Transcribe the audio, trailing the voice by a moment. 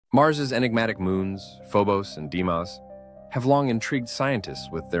Mars's enigmatic moons, Phobos and Deimos, have long intrigued scientists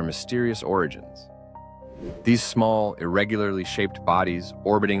with their mysterious origins. These small, irregularly shaped bodies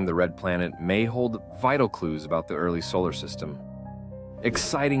orbiting the red planet may hold vital clues about the early solar system.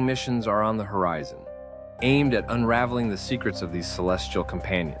 Exciting missions are on the horizon, aimed at unraveling the secrets of these celestial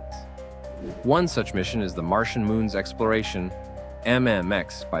companions. One such mission is the Martian Moons Exploration,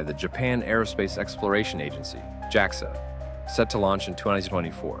 MMX, by the Japan Aerospace Exploration Agency, JAXA, set to launch in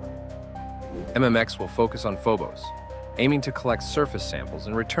 2024. MMX will focus on Phobos, aiming to collect surface samples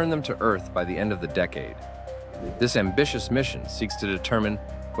and return them to Earth by the end of the decade. This ambitious mission seeks to determine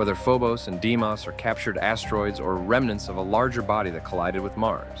whether Phobos and Deimos are captured asteroids or remnants of a larger body that collided with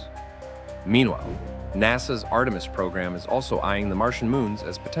Mars. Meanwhile, NASA's Artemis program is also eyeing the Martian moons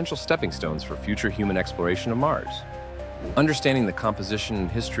as potential stepping stones for future human exploration of Mars. Understanding the composition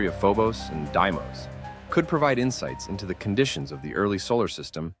and history of Phobos and Deimos could provide insights into the conditions of the early solar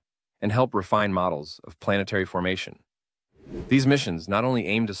system and help refine models of planetary formation. These missions not only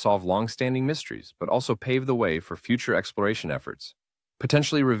aim to solve long-standing mysteries, but also pave the way for future exploration efforts,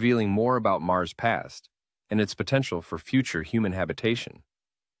 potentially revealing more about Mars' past and its potential for future human habitation.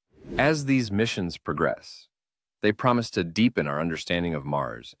 As these missions progress, they promise to deepen our understanding of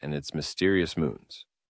Mars and its mysterious moons.